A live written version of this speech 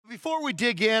before we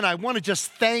dig in, I want to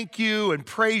just thank you and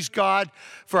praise God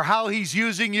for how He's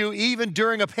using you even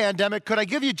during a pandemic. Could I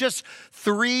give you just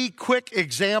 3 quick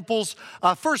examples?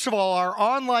 First of all, our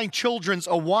online children's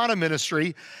Awana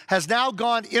ministry has now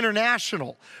gone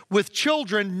international, with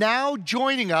children now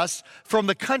joining us from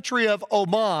the country of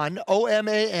Oman,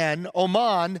 O-M-A-N,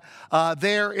 Oman,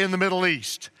 there in the Middle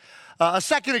East. A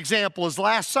second example is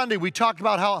last Sunday we talked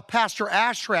about how Pastor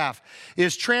Ashraf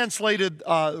is translated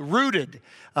Rooted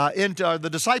into the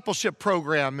discipleship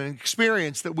program and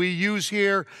experience that we use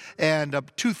here, and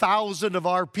 2,000 of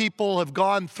our people have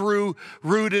gone through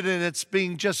Rooted, and it's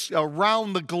being just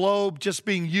around the globe, just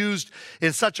being used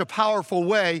in such a powerful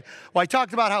way. Well, I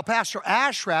talked about how Pastor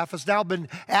Ashraf has now been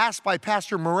asked by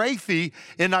Pastor Muriithi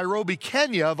in Nairobi,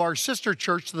 Kenya, of our sister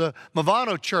church, the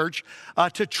Mavano Church,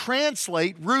 to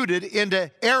translate Rooted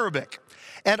into Arabic.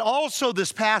 And also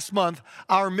this past month,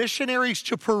 our missionaries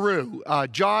to Peru,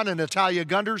 John and Natalia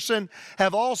Gunderson,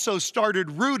 have also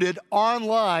started Rooted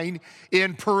online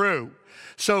in Peru.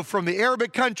 So from the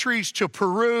Arabic countries to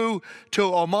Peru to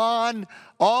Oman,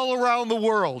 all around the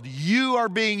world, you are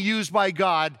being used by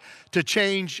God to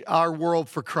change our world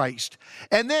for Christ.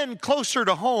 And then closer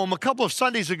to home, a couple of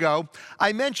Sundays ago,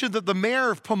 I mentioned that the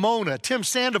mayor of Pomona, Tim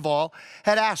Sandoval,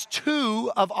 had asked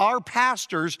 2 of our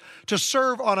pastors to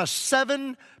serve on a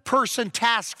 7-person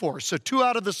task force. So 2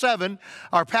 out of the 7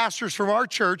 are pastors from our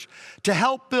church to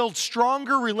help build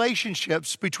stronger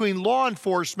relationships between law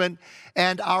enforcement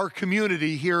and our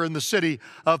community here in the city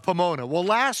of Pomona. Well,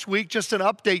 last week, just an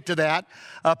update to that,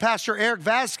 Pastor Eric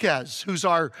Vasquez, who's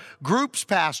our groups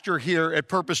pastor here at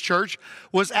Purpose Church,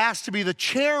 was asked to be the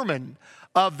chairman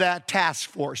of that task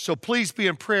force. So please be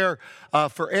in prayer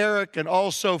for Eric and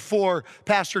also for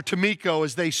Pastor Tomiko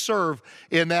as they serve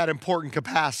in that important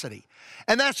capacity.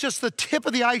 And that's just the tip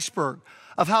of the iceberg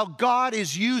of how God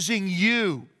is using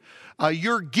you.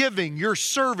 Your giving, your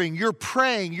serving, your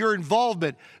praying, your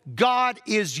involvement. God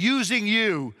is using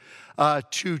you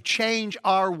to change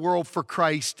our world for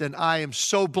Christ, and I am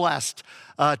so blessed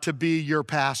to be your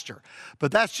pastor.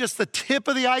 But that's just the tip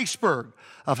of the iceberg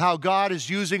of how God is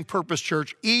using Purpose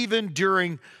Church even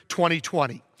during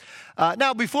 2020.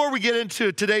 Now, before we get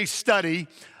into today's study,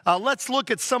 let's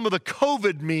look at some of the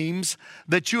COVID memes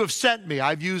that you have sent me.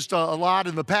 I've used a lot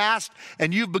in the past,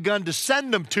 and you've begun to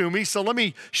send them to me. So let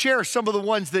me share some of the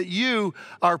ones that you,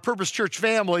 our Purpose Church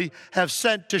family, have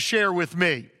sent to share with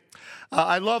me.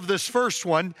 I love this first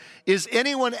one. Is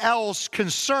anyone else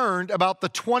concerned about the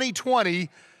 2020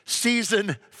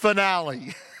 season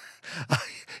finale?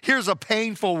 Here's a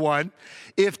painful one.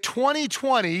 If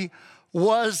 2020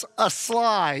 was a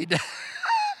slide,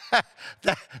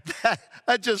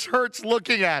 that just hurts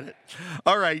looking at it.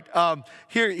 All right,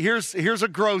 here's a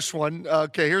gross one.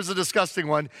 Okay, here's a disgusting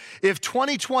one. If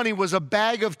 2020 was a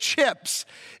bag of chips,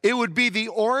 it would be the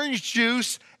orange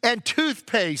juice and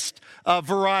toothpaste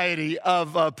variety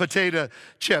of potato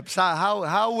chips.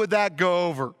 How would that go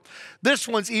over? This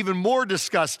one's even more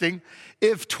disgusting.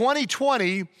 If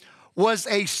 2020 was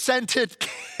a scented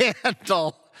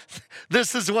candle,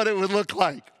 this is what it would look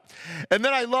like. And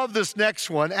then I love this next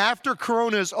one. After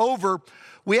Corona is over,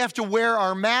 we have to wear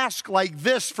our mask like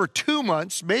this for 2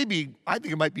 months, maybe, I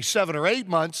think it might be 7 or 8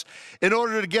 months, in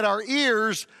order to get our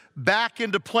ears back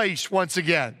into place once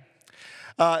again.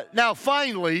 Now,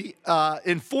 finally,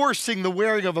 enforcing the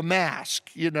wearing of a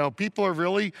mask. You know, people are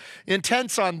really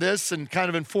intense on this and kind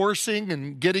of enforcing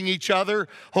and getting each other,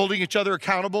 holding each other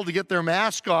accountable to get their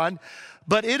mask on.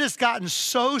 But it has gotten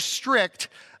so strict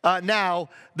now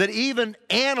that even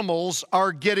animals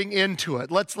are getting into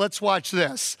it. Let's watch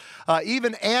this.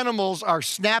 Even animals are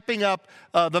snapping up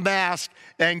the mask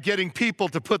and getting people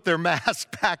to put their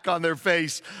mask back on their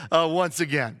face once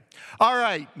again. All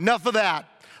right, enough of that.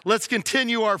 Let's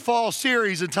continue our fall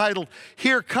series entitled,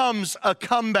 Here Comes a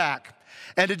Comeback.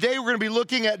 And today we're going to be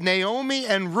looking at Naomi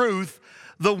and Ruth,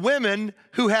 the women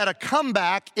who had a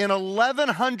comeback in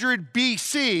 1100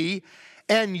 BC,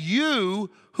 and you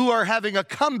who are having a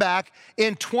comeback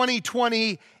in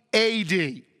 2020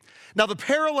 AD. Now, the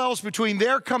parallels between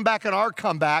their comeback and our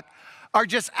comeback are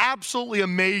just absolutely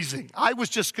amazing. I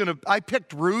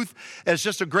picked Ruth as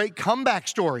just a great comeback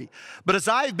story. But as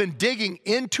I've been digging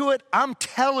into it, I'm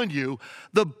telling you,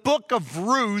 the book of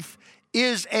Ruth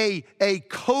is a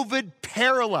COVID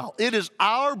parallel. It is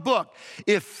our book.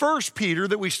 If 1 Peter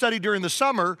that we studied during the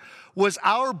summer was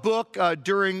our book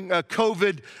during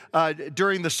COVID,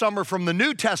 during the summer from the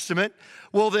New Testament,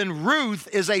 well then Ruth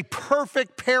is a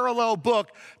perfect parallel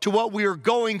book to what we are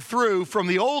going through from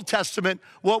the Old Testament,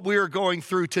 what we are going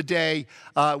through today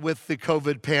with the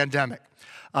COVID pandemic.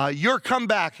 Your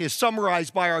comeback is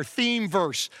summarized by our theme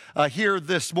verse here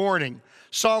this morning.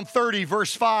 Psalm 30,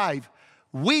 verse 5,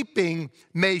 weeping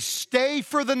may stay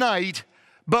for the night,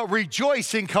 but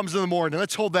rejoicing comes in the morning.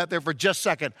 Let's hold that there for just a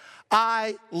second.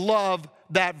 I love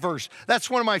that verse. That's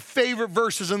one of my favorite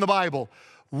verses in the Bible.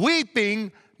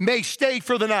 Weeping may stay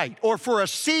for the night or for a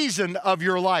season of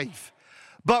your life,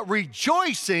 but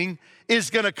rejoicing is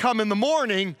going to come in the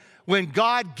morning when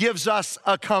God gives us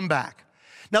a comeback.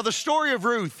 Now, the story of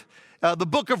Ruth, the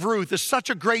book of Ruth, is such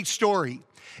a great story.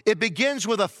 It begins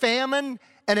with a famine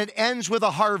and it ends with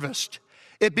a harvest.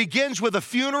 It begins with a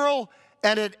funeral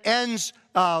and it ends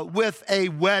with a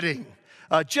wedding.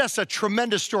 Just a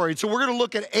tremendous story. So we're going to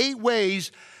look at 8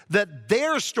 ways that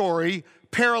their story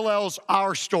parallels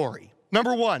our story.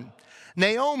 Number 1,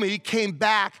 Naomi came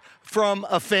back from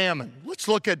a famine. Let's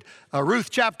look at Ruth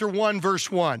chapter 1, verse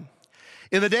 1.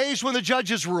 In the days when the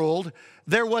judges ruled,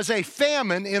 there was a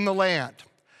famine in the land.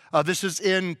 This is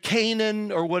in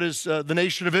Canaan, or what is the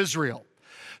nation of Israel.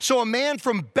 So a man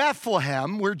from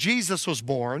Bethlehem, where Jesus was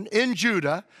born, in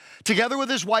Judah, together with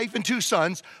his wife and 2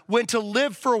 sons, went to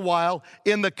live for a while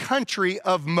in the country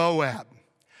of Moab.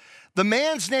 The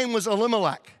man's name was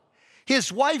Elimelech.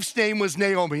 His wife's name was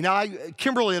Naomi. Now,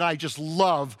 Kimberly and I just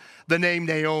love the name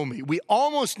Naomi. We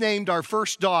almost named our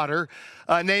first daughter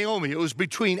Naomi. It was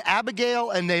between Abigail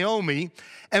and Naomi,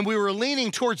 and we were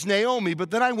leaning towards Naomi, but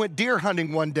then I went deer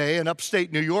hunting one day in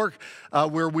upstate New York,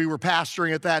 where we were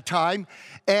pastoring at that time,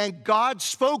 and God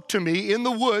spoke to me in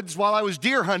the woods while I was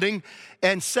deer hunting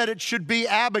and said it should be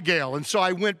Abigail. And so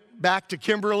I went back to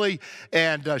Kimberly,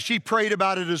 and she prayed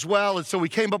about it as well, and so we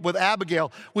came up with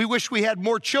Abigail. We wish we had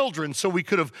more children so we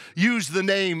could have used the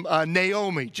name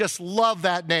Naomi. Just love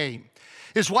that name.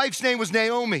 His wife's name was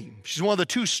Naomi. She's one of the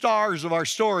 2 stars of our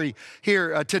story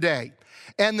here today.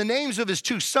 And the names of his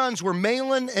 2 sons were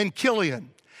Mahlon and Chilion.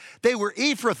 They were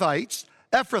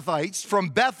Ephrathites from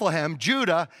Bethlehem,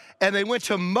 Judah, and they went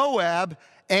to Moab,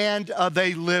 and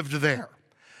they lived there.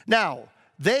 Now,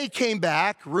 they came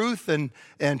back, Ruth and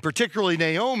particularly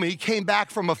Naomi, came back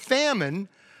from a famine,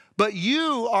 but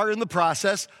you are in the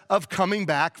process of coming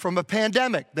back from a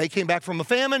pandemic. They came back from a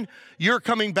famine, you're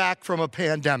coming back from a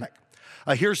pandemic.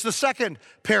 Here's the second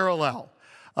parallel.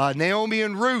 Naomi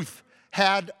and Ruth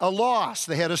had a loss.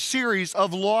 They had a series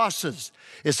of losses.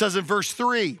 It says in verse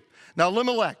 3, now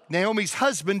Elimelech, Naomi's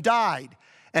husband, died,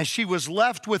 and she was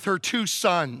left with her 2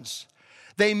 sons.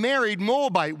 They married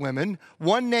Moabite women,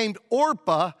 one named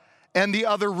Orpah and the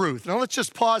other Ruth. Now let's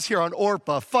just pause here on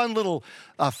Orpah. Fun little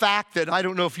fact that I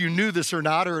don't know if you knew this or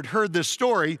not or had heard this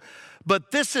story,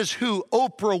 but this is who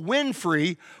Oprah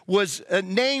Winfrey was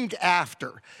named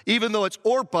after, even though it's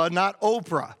Orpah, not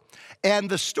Oprah. And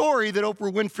the story that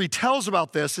Oprah Winfrey tells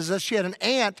about this is that she had an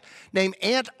aunt named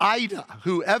Aunt Ida,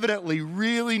 who evidently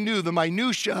really knew the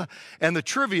minutia and the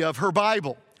trivia of her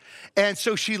Bible. And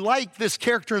so she liked this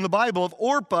character in the Bible of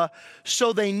Orpah,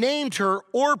 so they named her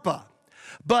Orpah.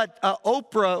 But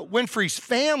Oprah Winfrey's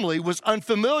family was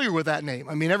unfamiliar with that name.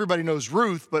 I mean, everybody knows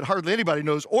Ruth, but hardly anybody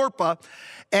knows Orpah.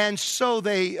 And so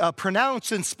they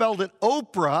pronounced and spelled it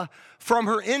Oprah from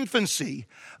her infancy.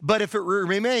 But if it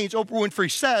remains, Oprah Winfrey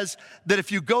says that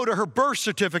if you go to her birth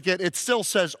certificate, it still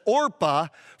says Orpah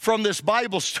from this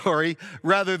Bible story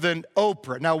rather than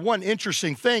Oprah. Now, one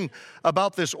interesting thing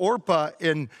about this Orpah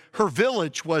in her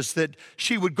village was that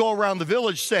she would go around the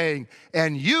village saying,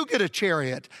 and you get a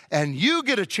chariot, and you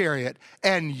get a chariot,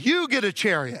 and you get a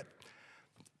chariot.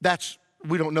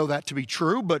 We don't know that to be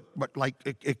true, but like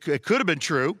it could have been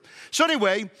true. So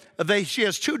anyway, she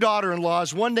has 2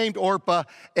 daughter-in-laws, one named Orpah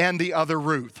and the other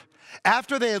Ruth.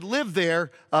 After they had lived there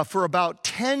for about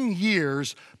 10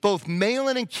 years, both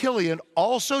Mahlon and Chilion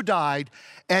also died,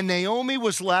 and Naomi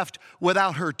was left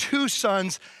without her 2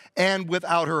 sons and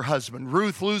without her husband.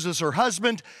 Ruth loses her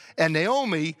husband, and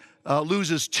Naomi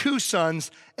loses 2 sons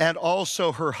and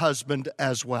also her husband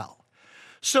as well.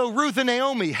 So Ruth and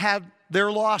Naomi had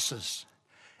their losses.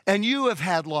 And you have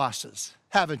had losses,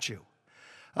 haven't you?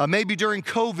 Maybe during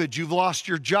COVID, you've lost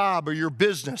your job or your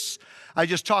business. I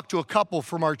just talked to a couple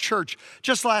from our church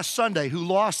just last Sunday who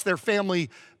lost their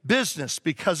family business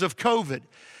because of COVID.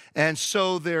 And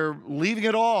so they're leaving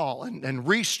it all and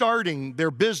restarting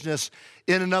their business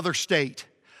in another state.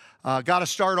 Got to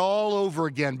start all over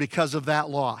again because of that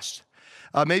loss.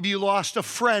 Maybe you lost a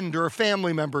friend or a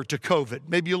family member to COVID.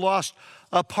 Maybe you lost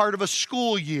a part of a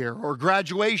school year or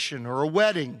graduation or a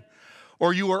wedding,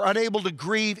 or you were unable to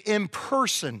grieve in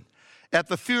person at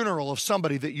the funeral of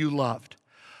somebody that you loved.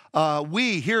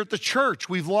 We here at the church,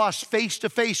 we've lost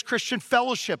face-to-face Christian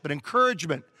fellowship and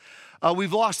encouragement.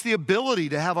 We've lost the ability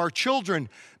to have our children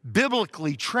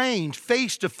biblically trained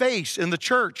face-to-face in the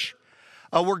church.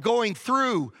 We're going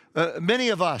through, many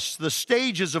of us, the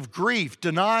stages of grief,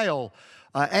 denial,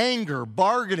 anger,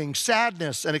 bargaining,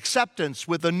 sadness, and acceptance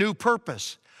with a new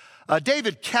purpose.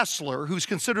 David Kessler, who's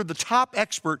considered the top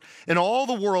expert in all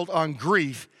the world on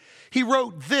grief, he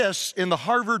wrote this in the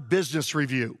Harvard Business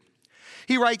Review.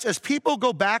 He writes, as people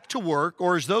go back to work,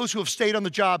 or as those who have stayed on the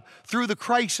job through the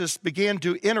crisis began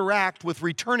to interact with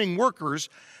returning workers,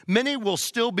 many will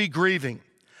still be grieving.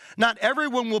 Not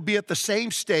everyone will be at the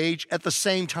same stage at the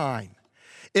same time.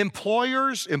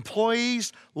 Employers,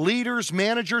 employees, leaders,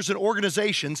 managers, and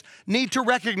organizations need to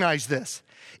recognize this.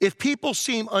 If people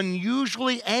seem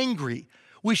unusually angry,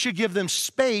 we should give them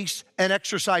space and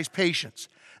exercise patience.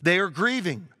 They are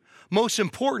grieving. Most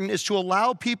important is to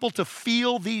allow people to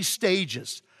feel these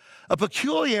stages. A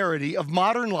peculiarity of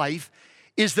modern life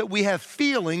is that we have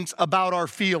feelings about our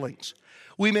feelings.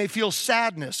 We may feel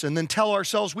sadness and then tell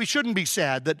ourselves we shouldn't be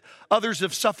sad, that others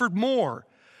have suffered more.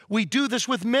 We do this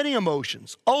with many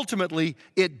emotions. Ultimately,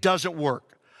 it doesn't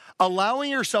work. Allowing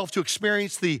yourself to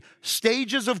experience the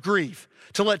stages of grief,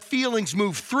 to let feelings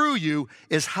move through you,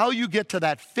 is how you get to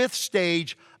that fifth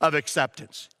stage of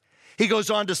acceptance. He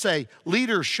goes on to say,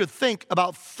 leaders should think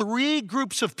about three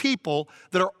groups of people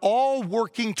that are all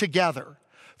working together.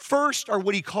 First are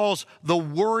what he calls the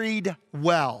worried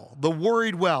well. The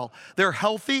worried well. They're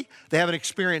healthy, they haven't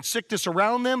experienced sickness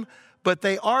around them, but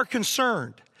they are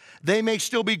concerned. They may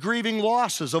still be grieving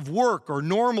losses of work or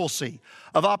normalcy,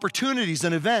 of opportunities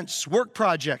and events, work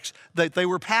projects that they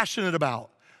were passionate about,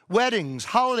 weddings,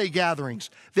 holiday gatherings,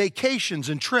 vacations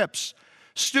and trips.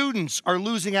 Students are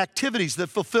losing activities that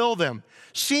fulfill them.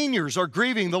 Seniors are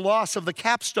grieving the loss of the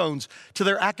capstones to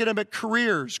their academic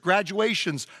careers,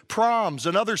 graduations, proms,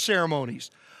 and other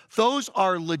ceremonies. Those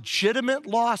are legitimate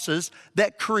losses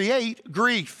that create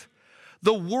grief.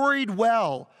 The worried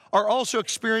well are also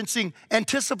experiencing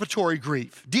anticipatory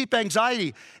grief, deep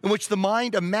anxiety in which the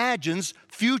mind imagines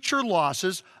future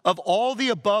losses of all the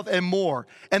above and more,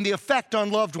 and the effect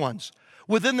on loved ones.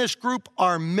 Within this group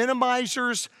are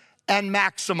minimizers and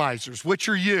maximizers. Which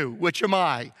are you? Which am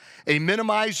I? A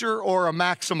minimizer or a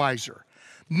maximizer?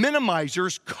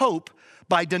 Minimizers cope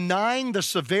by denying the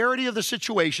severity of the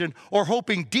situation or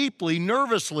hoping deeply,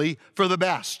 nervously for the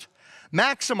best.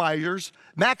 Maximizers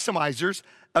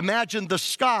imagine the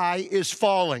sky is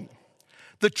falling.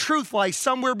 The truth lies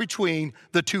somewhere between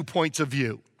the 2 points of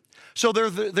view. So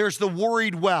there's the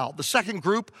worried well. The second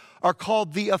group are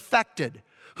called the affected,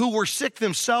 who were sick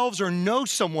themselves or know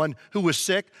someone who was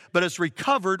sick but has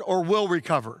recovered or will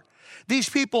recover. These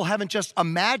people haven't just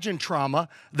imagined trauma,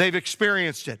 they've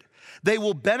experienced it. They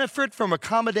will benefit from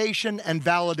accommodation and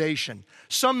validation.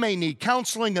 Some may need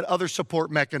counseling and other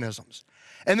support mechanisms.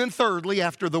 And then thirdly,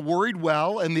 after the worried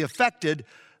well and the affected,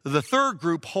 the third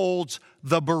group holds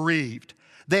the bereaved.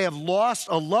 They have lost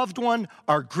a loved one,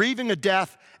 are grieving a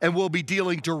death, and will be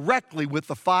dealing directly with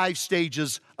the 5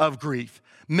 stages of grief.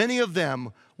 Many of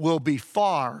them will be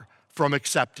far from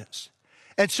acceptance.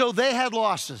 And so they had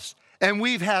losses, and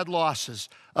we've had losses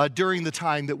during the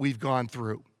time that we've gone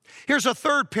through. Here's a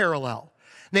third parallel.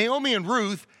 Naomi and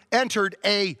Ruth entered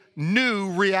a new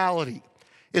reality.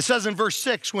 It says in verse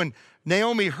 6, when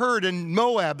Naomi heard in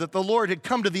Moab that the Lord had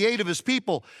come to the aid of his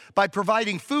people by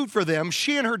providing food for them,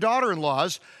 she and her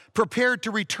daughter-in-laws prepared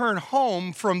to return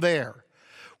home from there.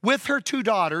 With her 2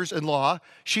 daughters-in-law,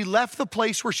 she left the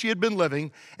place where she had been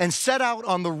living and set out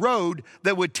on the road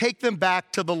that would take them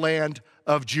back to the land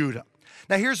of Judah.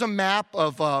 Now here's a map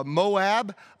of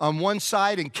Moab on one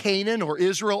side and Canaan or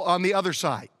Israel on the other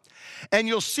side. And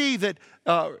you'll see that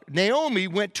Naomi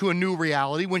went to a new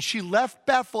reality when she left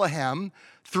Bethlehem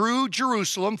through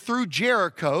Jerusalem, through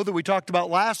Jericho that we talked about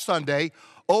last Sunday,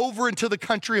 over into the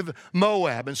country of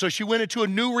Moab. And so she went into a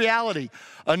new reality,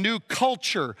 a new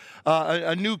culture,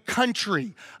 a new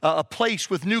country, a place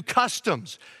with new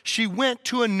customs. She went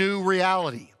to a new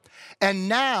reality. And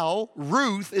now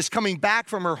Ruth is coming back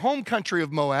from her home country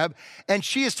of Moab, and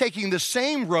she is taking the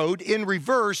same road in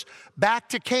reverse back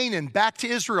to Canaan, back to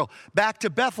Israel, back to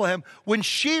Bethlehem, when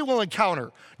she will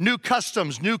encounter new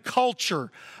customs, new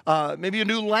culture, maybe a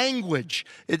new language.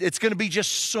 It's going to be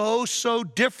just so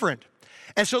different.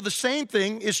 And so the same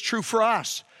thing is true for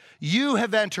us. You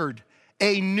have entered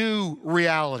a new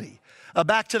reality.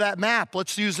 Back to that map,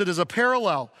 let's use it as a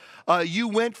parallel. You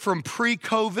went from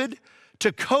pre-COVID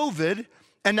to COVID,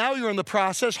 and now you're in the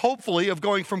process, hopefully, of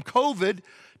going from COVID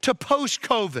to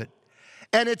post-COVID.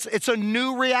 And it's a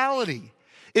new reality.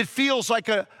 It feels like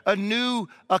a new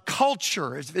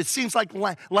culture. It seems like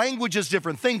language is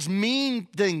different. Things mean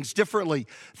things differently.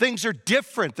 Things are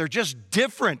different. They're just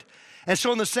different. And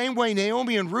so in the same way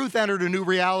Naomi and Ruth entered a new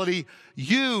reality,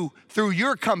 you, through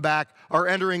your comeback, are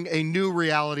entering a new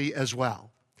reality as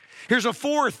well. Here's a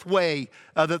fourth way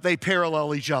that they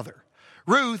parallel each other.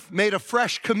 Ruth made a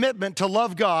fresh commitment to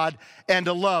love God and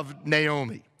to love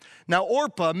Naomi. Now,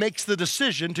 Orpah makes the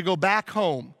decision to go back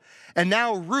home. And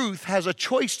now Ruth has a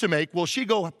choice to make. Will she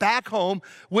go back home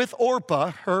with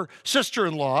Orpah, her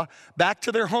sister-in-law, back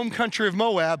to their home country of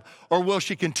Moab, or will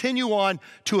she continue on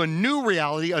to a new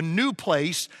reality, a new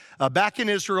place, back in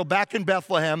Israel, back in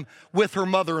Bethlehem, with her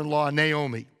mother-in-law,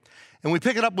 Naomi? And we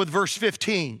pick it up with verse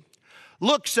 15.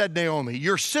 Look, said Naomi,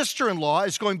 your sister-in-law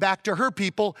is going back to her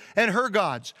people and her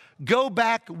gods. Go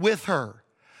back with her.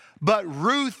 But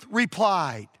Ruth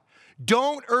replied,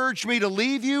 don't urge me to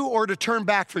leave you or to turn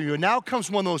back from you. And now comes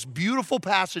one of those beautiful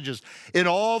passages in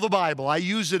all the Bible. I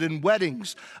use it in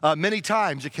weddings many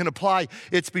times. It can apply,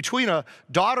 it's between a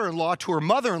daughter-in-law to her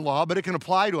mother-in-law, but it can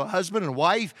apply to a husband and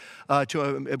wife, to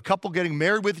a couple getting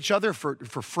married with each other, for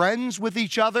friends with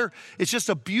each other. It's just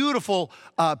a beautiful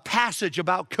passage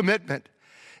about commitment.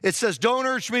 It says, don't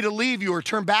urge me to leave you or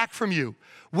turn back from you.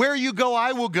 Where you go,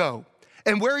 I will go.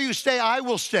 And where you stay, I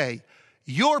will stay.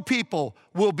 Your people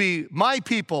will be my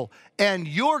people, and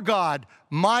your God,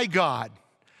 my God.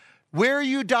 Where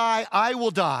you die, I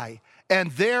will die,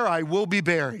 and there I will be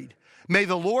buried. May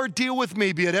the Lord deal with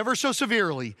me, be it ever so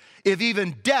severely, if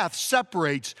even death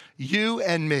separates you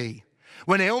and me.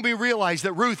 When Naomi realized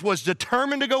that Ruth was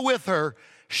determined to go with her,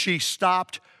 she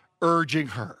stopped urging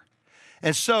her.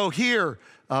 And so here,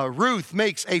 Ruth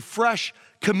makes a fresh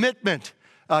commitment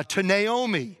to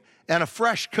Naomi, and a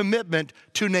fresh commitment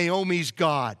to Naomi's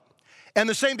God. And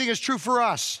the same thing is true for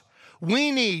us.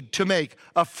 We need to make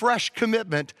a fresh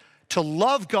commitment to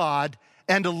love God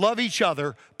and to love each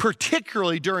other,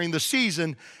 particularly during the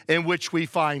season in which we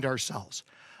find ourselves.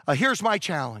 Here's my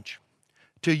challenge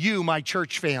to you, my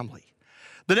church family.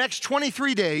 The next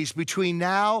 23 days between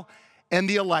now and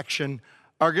the election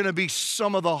are going to be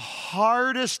some of the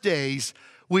hardest days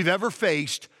we've ever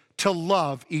faced to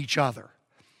love each other.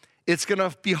 It's going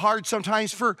to be hard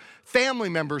sometimes for family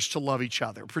members to love each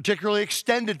other, particularly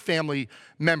extended family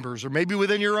members, or maybe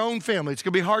within your own family. It's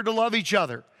going to be hard to love each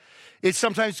other. It's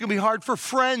sometimes going to be hard for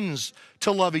friends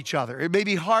to love each other. It may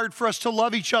be hard for us to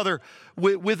love each other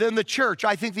within the church.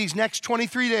 I think these next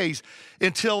 23 days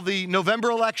until the November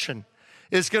election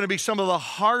is going to be some of the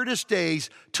hardest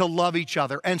days to love each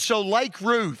other. And so, like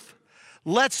Ruth,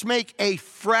 let's make a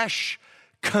fresh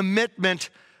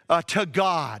commitment to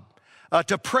God.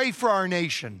 To pray for our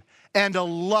nation and to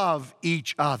love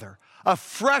each other. A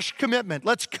fresh commitment.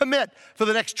 Let's commit for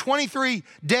the next 23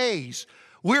 days.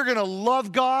 We're going to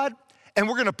love God and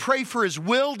we're going to pray for His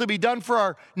will to be done for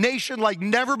our nation like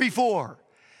never before.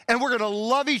 And we're going to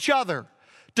love each other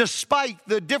despite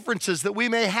the differences that we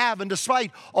may have and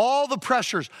despite all the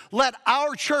pressures. Let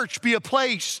our church be a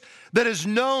place that is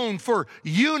known for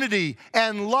unity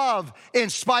and love in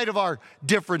spite of our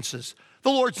differences. The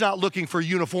Lord's not looking for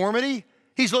uniformity.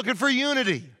 He's looking for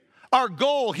unity. Our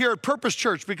goal here at Purpose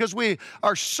Church, because we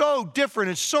are so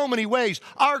different in so many ways,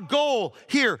 our goal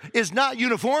here is not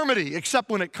uniformity,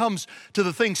 except when it comes to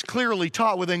the things clearly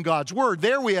taught within God's Word.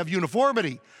 There we have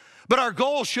uniformity. But our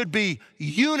goal should be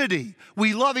unity.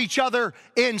 We love each other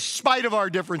in spite of our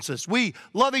differences. We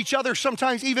love each other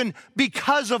sometimes even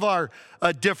because of our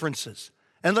differences.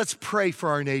 And let's pray for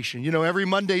our nation. You know, every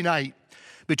Monday night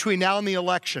between now and the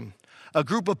election, a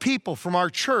group of people from our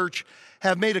church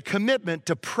have made a commitment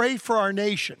to pray for our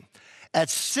nation at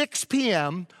 6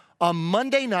 p.m. on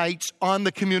Monday nights on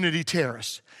the community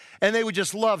terrace. And they would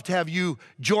just love to have you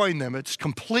join them. It's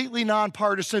completely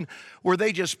nonpartisan, where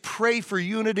they just pray for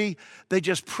unity. They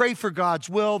just pray for God's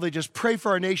will. They just pray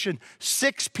for our nation.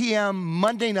 6 p.m.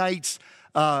 Monday nights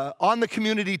on the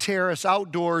community terrace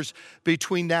outdoors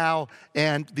between now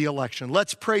and the election.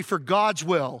 Let's pray for God's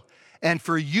will and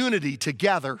for unity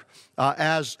together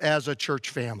as a church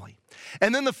family.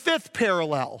 And then the fifth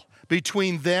parallel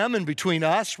between them and between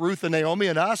us, Ruth and Naomi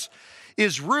and us,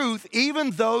 is Ruth,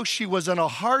 even though she was in a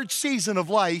hard season of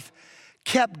life,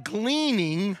 kept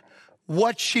gleaning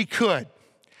what she could.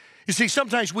 You see,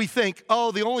 sometimes we think,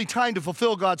 oh, the only time to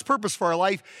fulfill God's purpose for our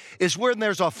life is when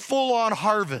there's a full-on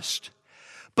harvest.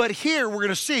 But here we're going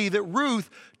to see that Ruth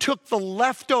took the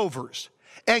leftovers,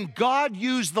 and God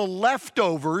used the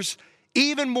leftovers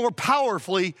even more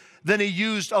powerfully than He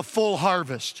used a full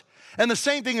harvest. And the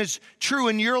same thing is true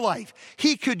in your life.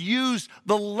 He could use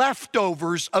the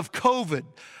leftovers of COVID,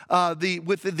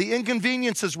 with the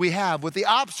inconveniences we have, with the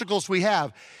obstacles we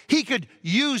have. He could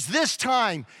use this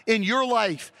time in your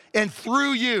life and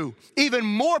through you even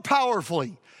more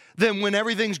powerfully than when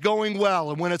everything's going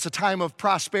well and when it's a time of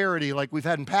prosperity like we've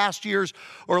had in past years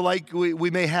or like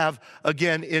we may have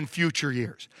again in future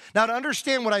years. Now, to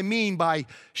understand what I mean by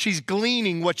she's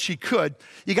gleaning what she could,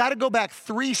 you got to go back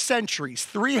 3 centuries,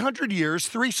 300 years,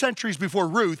 3 centuries before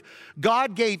Ruth.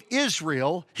 God gave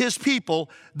Israel, his people,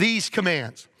 these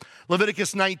commands.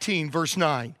 Leviticus 19, verse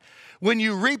 9. When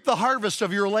you reap the harvest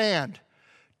of your land,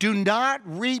 do not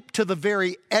reap to the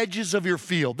very edges of your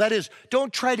field. That is,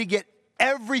 don't try to get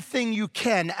everything you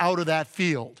can out of that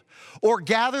field, or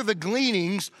gather the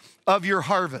gleanings of your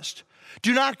harvest.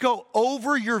 Do not go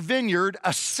over your vineyard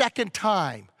a second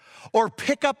time, or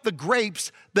pick up the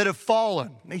grapes that have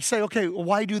fallen. And you say, okay, well,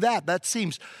 why do that? That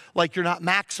seems like you're not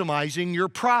maximizing your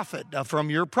profit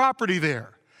from your property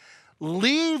there.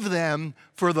 Leave them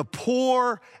for the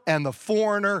poor and the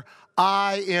foreigner.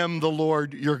 I am the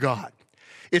Lord your God.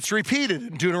 It's repeated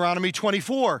in Deuteronomy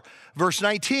 24, verse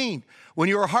 19. When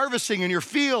you are harvesting in your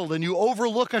field and you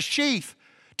overlook a sheaf,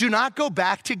 do not go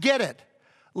back to get it.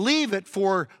 Leave it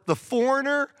for the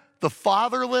foreigner, the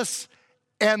fatherless,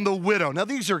 and the widow. Now,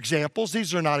 these are examples.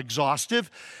 These are not exhaustive.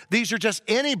 These are just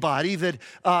anybody that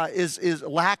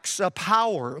lacks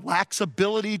power, lacks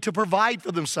ability to provide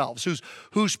for themselves,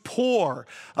 who's poor,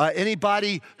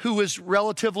 anybody who is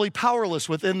relatively powerless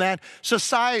within that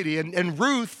society. And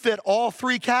Ruth fit all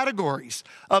 3 categories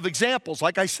of examples.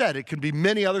 Like I said, it can be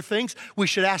many other things. We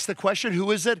should ask the question,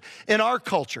 who is it in our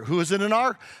culture? Who is it in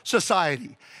our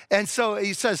society? And so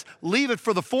he says, leave it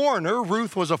for the foreigner.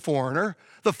 Ruth was a foreigner.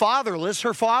 The fatherless,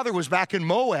 her father was back in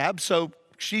Moab, so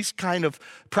she's kind of,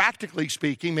 practically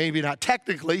speaking, maybe not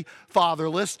technically,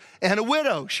 fatherless. And a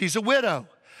widow, she's a widow.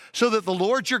 So that the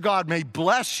Lord your God may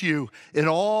bless you in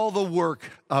all the work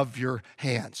of your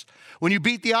hands. When you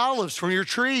beat the olives from your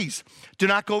trees, do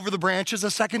not go over the branches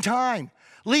a second time.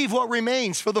 Leave what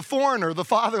remains for the foreigner, the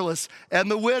fatherless,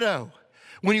 and the widow.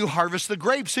 When you harvest the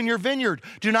grapes in your vineyard,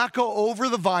 do not go over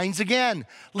the vines again.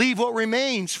 Leave what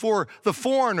remains for the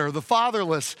foreigner, the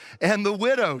fatherless, and the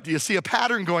widow. Do you see a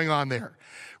pattern going on there?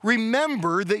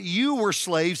 Remember that you were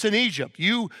slaves in Egypt.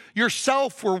 You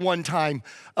yourself were one time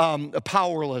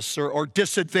powerless or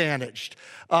disadvantaged.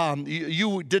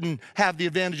 You didn't have the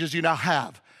advantages you now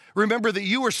have. Remember that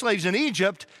you were slaves in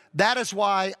Egypt. That is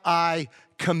why I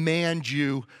command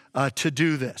you to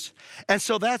do this. And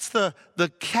so that's the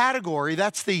category,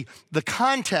 that's the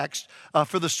context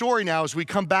for the story now as we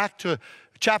come back to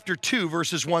chapter 2,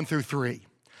 verses 1 through 3.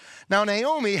 Now,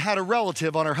 Naomi had a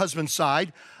relative on her husband's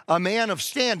side, a man of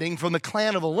standing from the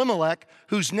clan of Elimelech,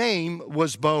 whose name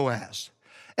was Boaz.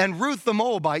 And Ruth the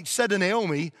Moabite said to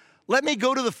Naomi, let me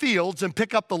go to the fields and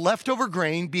pick up the leftover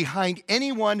grain behind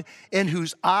anyone in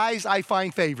whose eyes I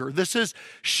find favor.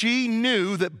 She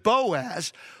knew that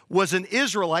Boaz was an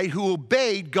Israelite who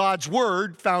obeyed God's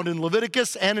word found in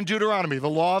Leviticus and in Deuteronomy, the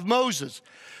law of Moses.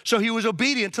 So he was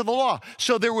obedient to the law.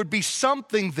 So there would be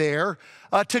something there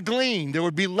to glean. There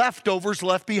would be leftovers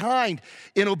left behind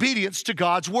in obedience to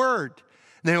God's word.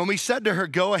 Naomi said to her,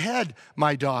 go ahead,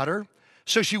 my daughter.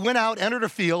 So she went out, entered a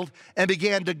field, and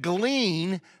began to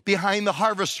glean behind the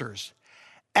harvesters.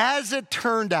 As it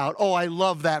turned out, oh, I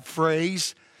love that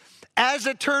phrase. As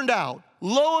it turned out,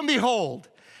 lo and behold,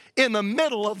 in the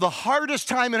middle of the hardest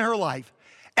time in her life,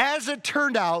 as it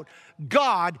turned out,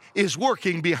 God is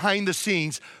working behind the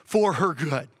scenes for her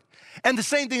good. And the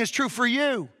same thing is true for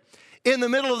you. In the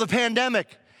middle of the pandemic,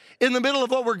 in the middle of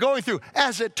what we're going through,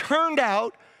 as it turned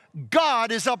out,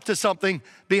 God is up to something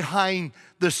behind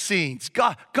the scenes.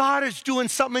 God is doing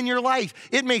something in your life.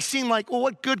 It may seem like, well,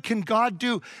 what good can God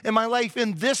do in my life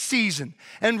in this season?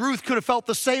 And Ruth could have felt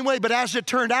the same way, but as it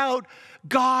turned out,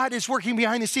 God is working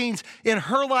behind the scenes in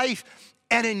her life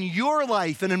and in your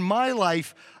life and in my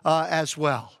life as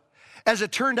well. As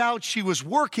it turned out, she was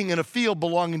working in a field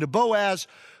belonging to Boaz,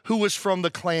 who was from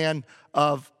the clan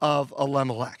of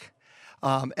Elimelech.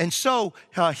 And so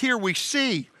here we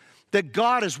see that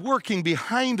God is working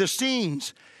behind the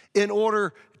scenes in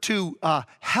order to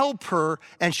help her,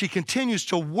 and she continues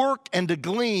to work and to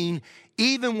glean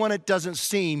even when it doesn't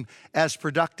seem as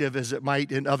productive as it might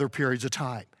in other periods of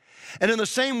time. And in the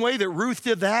same way that Ruth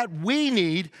did that, we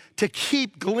need to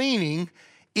keep gleaning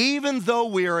even though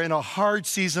we are in a hard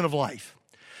season of life.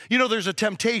 You know, there's a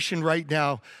temptation right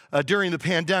now during the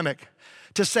pandemic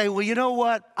to say, well, you know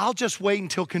what? I'll just wait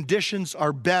until conditions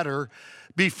are better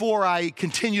before I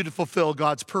continue to fulfill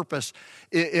God's purpose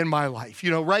in my life.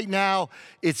 You know, right now,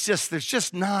 there's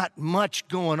just not much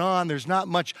going on. There's not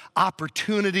much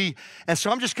opportunity. And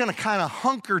so I'm just going to kind of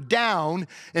hunker down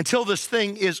until this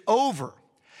thing is over.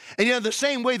 And the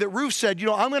same way that Ruth said,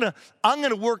 I'm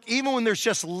gonna work even when there's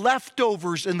just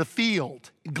leftovers in the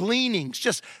field, gleanings,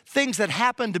 just things that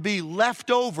happen to be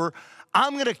left over,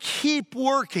 I'm gonna keep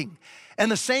working.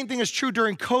 And the same thing is true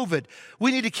during COVID.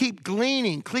 We need to keep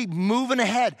gleaning, keep moving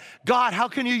ahead. God, how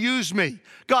can you use me?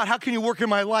 God, how can you work in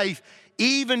my life,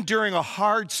 even during a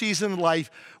hard season of life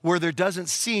where there doesn't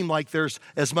seem like there's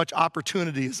as much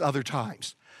opportunity as other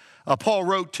times? Paul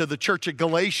wrote to the church at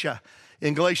Galatia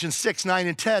in Galatians 6, 9,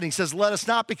 and 10. He says, let us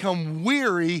not become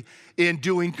weary in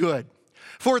doing good.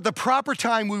 For at the proper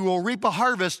time we will reap a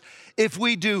harvest if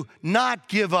we do not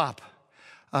give up.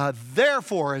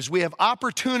 Therefore, as we have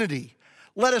opportunity,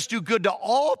 let us do good to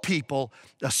all people,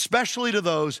 especially to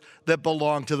those that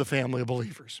belong to the family of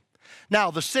believers.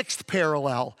 Now, the sixth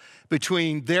parallel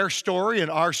between their story and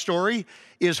our story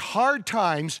is hard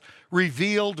times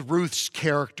revealed Ruth's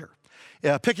character.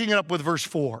 Picking it up with verse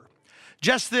 4.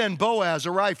 Just then Boaz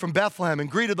arrived from Bethlehem and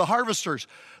greeted the harvesters.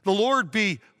 The Lord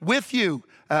be with you.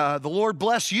 The Lord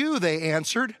bless you, they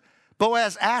answered.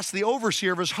 Boaz asked the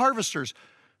overseer of his harvesters,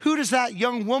 who does that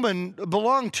young woman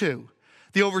belong to?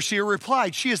 The overseer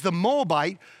replied, she is the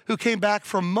Moabite who came back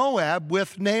from Moab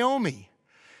with Naomi.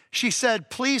 She said,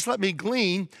 please let me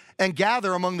glean and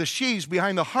gather among the sheaves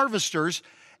behind the harvesters.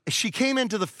 She came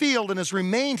into the field and has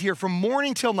remained here from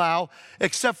morning till now,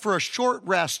 except for a short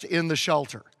rest in the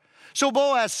shelter. So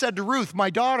Boaz said to Ruth, my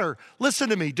daughter, listen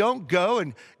to me. Don't go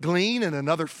and glean in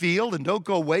another field and don't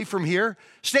go away from here.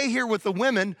 Stay here with the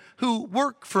women who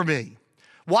work for me.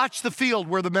 Watch the field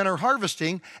where the men are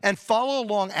harvesting and follow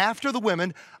along after the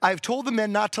women. I have told the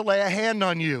men not to lay a hand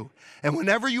on you. And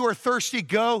whenever you are thirsty,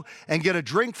 go and get a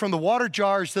drink from the water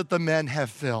jars that the men have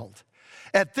filled.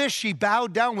 At this, she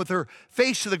bowed down with her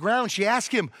face to the ground. She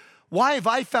asked him, why have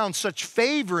I found such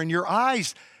favor in your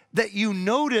eyes that you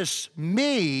notice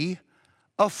me,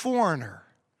 a foreigner?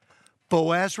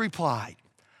 Boaz replied,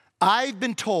 I've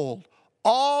been told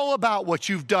all about what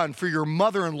you've done for your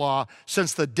mother-in-law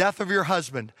since the death of your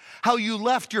husband, how you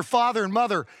left your father and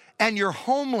mother and your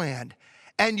homeland,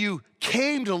 and you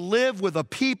came to live with a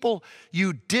people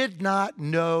you did not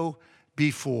know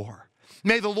before.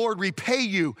 May the Lord repay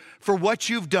you for what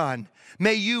you've done.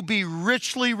 May you be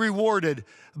richly rewarded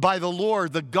by the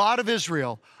Lord, the God of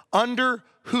Israel, under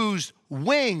whose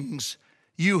wings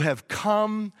you have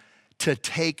come to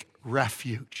take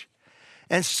refuge.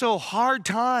 And so hard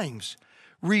times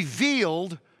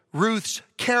revealed Ruth's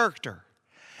character.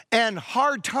 And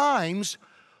hard times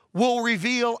will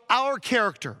reveal our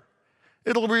character.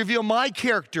 It'll reveal my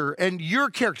character and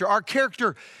your character. Our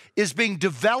character is being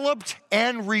developed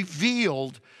and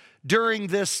revealed during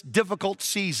this difficult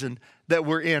season that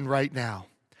we're in right now.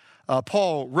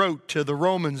 Paul wrote to the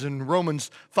Romans in Romans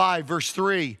 5, verse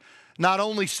 3, not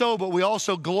only so, but we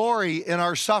also glory in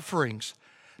our sufferings,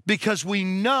 because we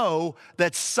know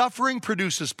that suffering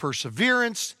produces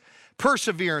perseverance,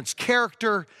 perseverance,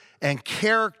 character, and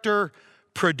character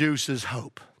produces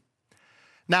hope.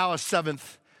 Now, a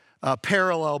seventh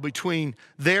parallel between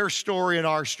their story and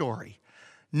our story.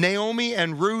 Naomi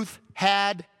and Ruth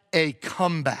had a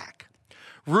comeback.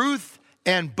 Ruth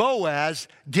and Boaz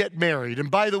get married. And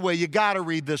by the way, you got to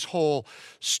read this whole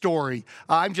story.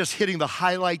 I'm just hitting the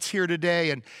highlights here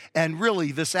today. And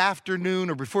really, this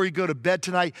afternoon or before you go to bed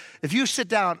tonight, if you sit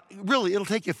down, really, it'll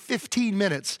take you 15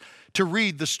 minutes to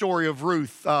read the story of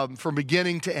Ruth from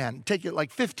beginning to end. Take it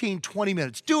like 15, 20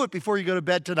 minutes. Do it before you go to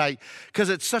bed tonight because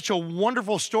it's such a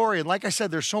wonderful story. And like I said,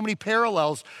 there's so many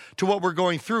parallels to what we're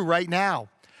going through right now.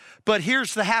 But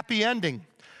here's the happy ending.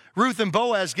 Ruth and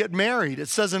Boaz get married. It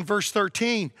says in verse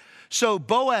 13, so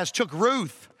Boaz took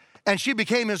Ruth and she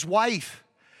became his wife.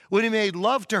 When he made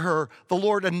love to her, the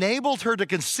Lord enabled her to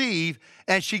conceive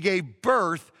and she gave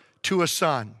birth to a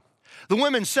son. The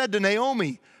women said to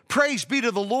Naomi, praise be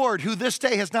to the Lord who this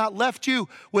day has not left you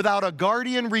without a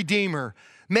guardian redeemer.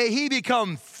 May he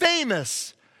become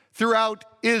famous throughout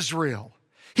Israel.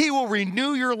 He will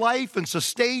renew your life and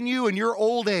sustain you in your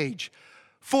old age.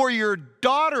 For your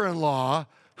daughter-in-law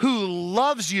who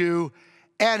loves you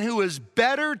and who is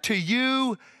better to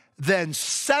you than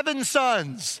 7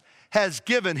 sons has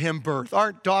given him birth.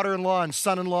 Aren't daughter-in-law and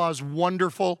son-in-laws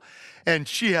wonderful? And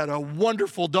she had a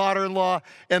wonderful daughter-in-law.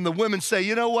 And the women say,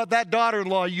 you know what, that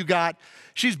daughter-in-law you got,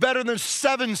 she's better than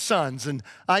 7 sons. And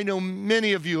I know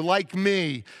many of you, like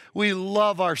me, we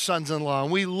love our sons-in-law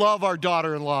and we love our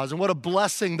daughter-in-laws and what a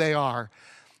blessing they are.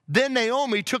 Then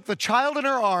Naomi took the child in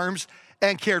her arms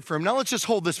and cared for him. Now let's just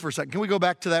hold this for a second. Can we go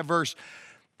back to that verse?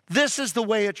 This is the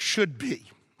way it should be.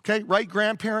 Okay, right,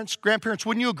 grandparents? Grandparents,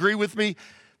 wouldn't you agree with me?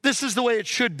 This is the way it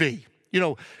should be. You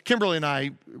know, Kimberly and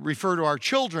I refer to our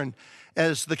children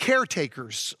as the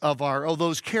caretakers of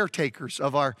those caretakers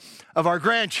of our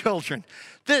grandchildren.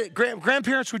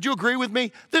 Grandparents, would you agree with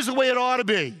me? This is the way it ought to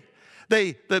be.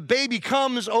 The baby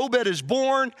comes, Obed is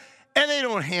born, and they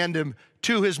don't hand him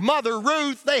to his mother,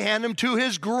 Ruth. They hand him to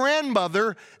his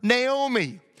grandmother,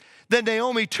 Naomi. Then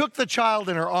Naomi took the child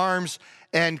in her arms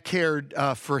and cared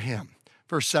for him.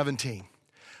 Verse 17.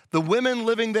 The women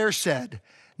living there said,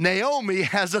 Naomi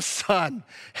has a son.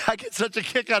 I get such a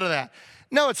kick out of that.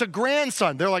 No, it's a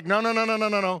grandson. They're like,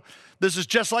 no. This is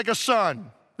just like a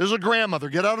son. This is a grandmother.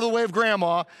 Get out of the way of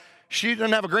grandma. She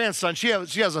doesn't have a grandson. She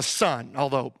has a son,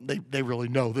 although they really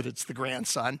know that it's the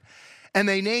grandson. And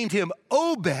they named him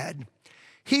Obed.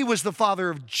 He was the father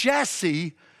of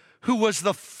Jesse, who was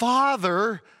the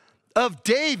father of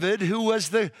David, who was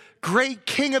the great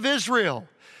king of Israel.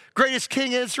 Greatest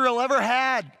king Israel ever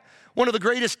had. One of the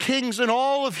greatest kings in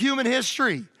all of human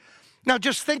history. Now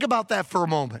just think about that for a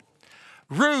moment.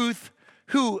 Ruth,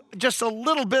 who just a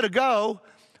little bit ago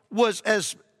was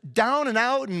as down and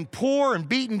out and poor and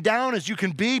beaten down as you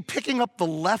can be, picking up the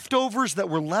leftovers that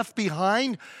were left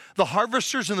behind, the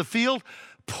harvesters in the field,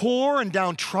 poor and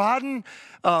downtrodden,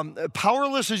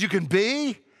 powerless as you can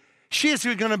be. She is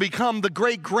going to become the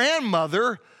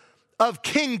great-grandmother of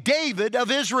King David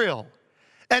of Israel.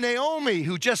 And Naomi,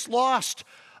 who just lost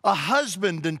a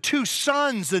husband and 2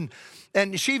 sons,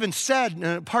 and she even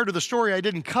said, part of the story I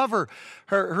didn't cover,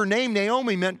 her name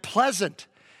Naomi meant pleasant.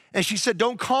 And she said,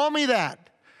 don't call me that,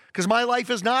 because my life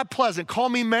is not pleasant. Call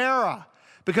me Mara,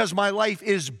 because my life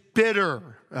is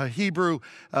bitter.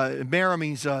 Mara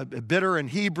means bitter in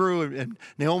Hebrew, and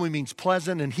Naomi means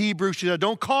pleasant in Hebrew. She said,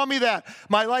 don't call me that.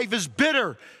 My life is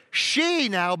bitter. She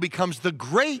now becomes the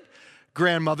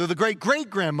great-grandmother, the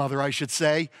great-great-grandmother, I should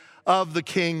say, of the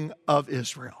king of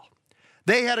Israel.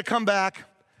 They had a comeback,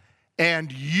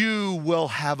 and you will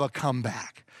have a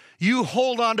comeback. You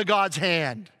hold on to God's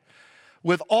hand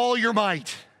with all your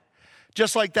might,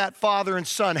 just like that father and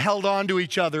son held on to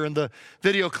each other in the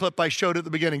video clip I showed at the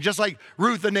beginning. Just like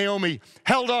Ruth and Naomi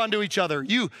held on to each other.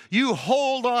 You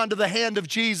hold on to the hand of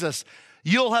Jesus.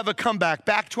 You'll have a comeback.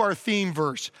 Back to our theme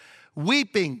verse.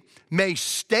 Weeping may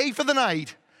stay for the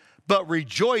night, but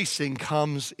rejoicing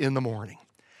comes in the morning.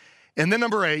 And then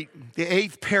number 8, the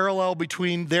 8th parallel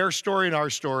between their story and our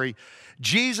story.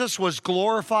 Jesus was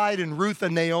glorified in Ruth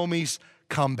and Naomi's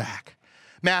comeback.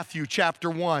 Matthew chapter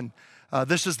 1.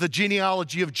 This is the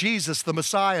genealogy of Jesus, the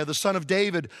Messiah, the son of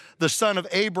David, the son of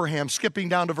Abraham. Skipping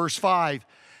down to verse 5.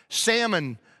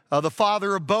 Salmon, the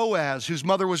father of Boaz, whose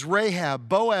mother was Rahab.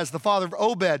 Boaz, the father of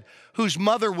Obed, whose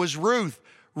mother was Ruth.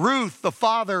 Ruth, the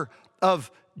father of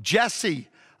Jesse.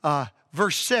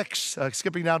 Verse 6,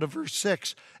 skipping down to verse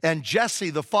 6. And Jesse,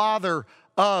 the father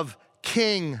of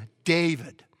King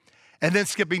David. And then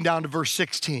skipping down to verse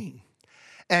 16.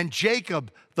 And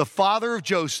Jacob, the father of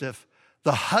Joseph,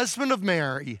 the husband of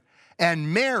Mary,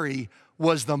 and Mary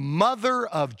was the mother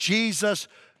of Jesus,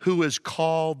 who is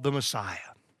called the Messiah.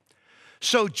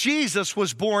 So Jesus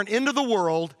was born into the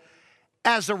world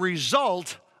as a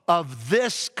result of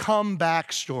this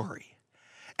comeback story.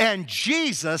 And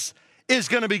Jesus is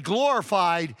going to be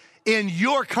glorified in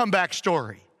your comeback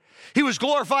story. He was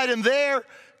glorified in their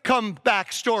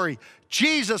comeback story.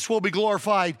 Jesus will be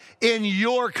glorified in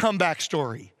your comeback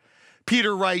story.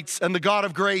 Peter writes, and the God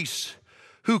of grace,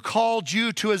 who called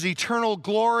you to his eternal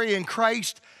glory in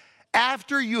Christ,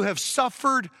 after you have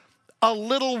suffered a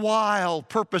little while,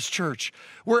 Purpose Church,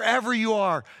 wherever you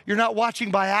are, you're not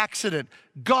watching by accident.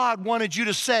 God wanted you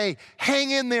to say,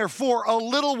 hang in there for a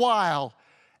little while.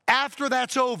 After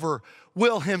that's over,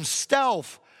 will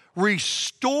himself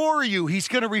restore you. He's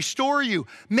going to restore you,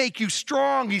 make you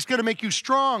strong. He's going to make you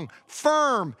strong,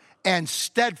 firm, and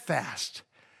steadfast.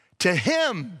 To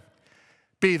him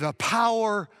be the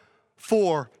power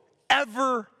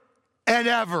forever and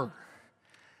ever.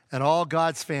 And all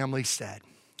God's family said,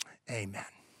 amen.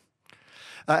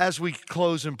 As we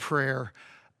close in prayer,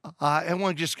 I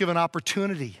want to just give an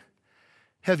opportunity.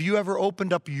 Have you ever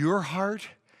opened up your heart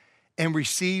and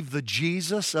received the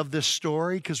Jesus of this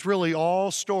story? Because really all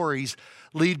stories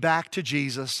lead back to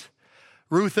Jesus.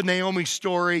 Ruth and Naomi's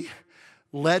story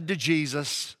led to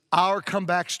Jesus. Our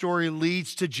comeback story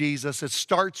leads to Jesus. It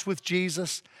starts with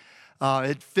Jesus.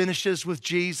 It finishes with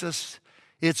Jesus.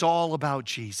 It's all about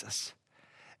Jesus.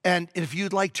 And if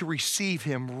you'd like to receive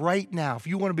him right now, if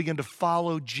you want to begin to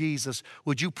follow Jesus,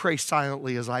 would you pray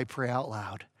silently as I pray out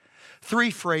loud?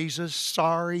 3 phrases: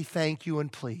 sorry, thank you,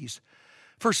 and please.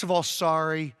 First of all,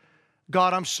 sorry.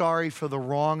 God, I'm sorry for the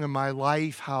wrong in my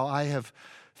life, how I have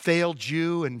failed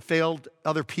you and failed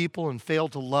other people and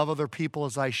failed to love other people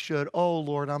as I should. Oh,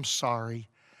 Lord, I'm sorry.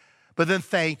 But then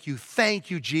thank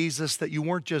you, Jesus, that you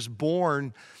weren't just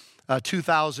born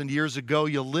 2,000 years ago.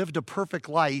 You lived a perfect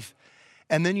life,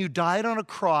 and then you died on a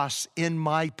cross in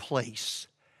my place.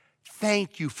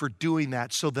 Thank you for doing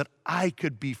that so that I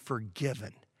could be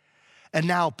forgiven. And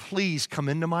now please come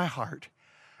into my heart.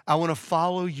 I want to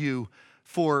follow you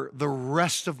for the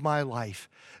rest of my life.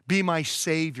 Be my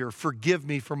Savior. Forgive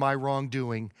me for my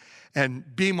wrongdoing.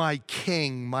 And be my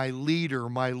King, my leader,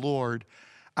 my Lord.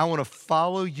 I want to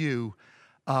follow you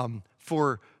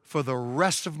for the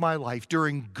rest of my life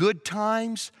during good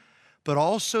times, but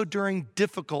also during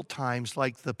difficult times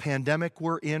like the pandemic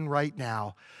we're in right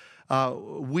now.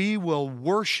 We will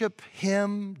worship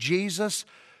him, Jesus,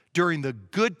 during the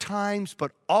good times,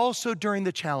 but also during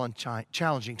the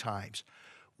challenging times.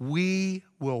 We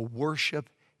will worship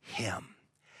him.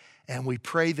 And we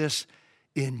pray this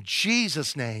in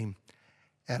Jesus' name,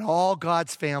 and all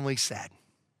God's family said,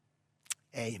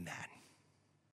 amen.